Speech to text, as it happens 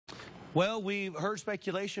Well, we've heard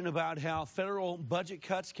speculation about how federal budget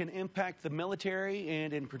cuts can impact the military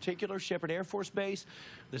and, in particular, Sheppard Air Force Base.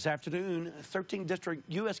 This afternoon, 13th District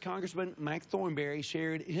U.S. Congressman Mike Thornberry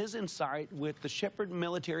shared his insight with the Sheppard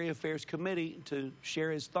Military Affairs Committee to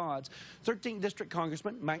share his thoughts. 13th District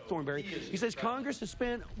Congressman Mike Thornberry, he says Congress has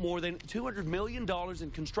spent more than $200 million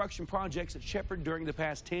in construction projects at Sheppard during the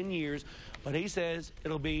past 10 years, but he says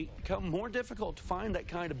it'll become more difficult to find that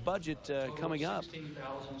kind of budget coming up.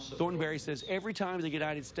 Thornberry says every time the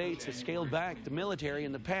United States has scaled back the military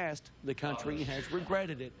in the past, the country has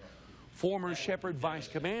regretted it. Former Sheppard Vice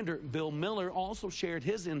Commander Bill Miller also shared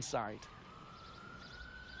his insight.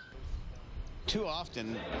 Too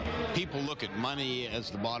often, people look at money as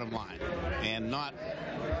the bottom line and not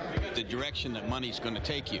the direction that money's going to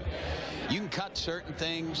take you. You can cut certain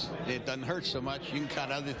things, it doesn't hurt so much. You can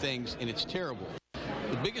cut other things, and it's terrible.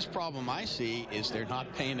 The biggest problem I see is they're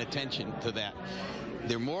not paying attention to that.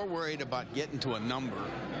 They're more worried about getting to a number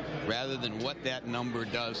rather than what that number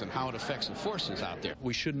does and how it affects the forces out there.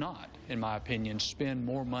 We should not, in my opinion, spend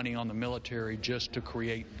more money on the military just to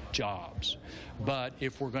create jobs. But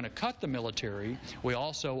if we're going to cut the military, we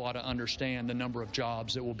also ought to understand the number of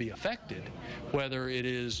jobs that will be affected, whether it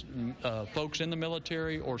is folks in the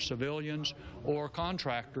military or civilians or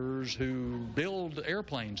contractors who build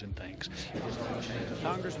airplanes and things.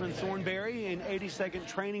 Congressman Thornberry and 82nd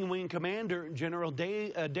Training Wing Commander General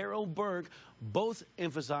Darrell Burke both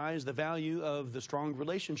emphasized the value of the strong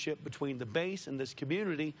relationship between the base and this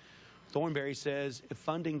community. Thornberry says if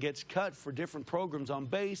funding gets cut for different programs on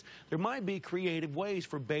base, there might be creative ways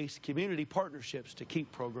for base community partnerships to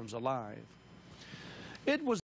keep programs alive. It was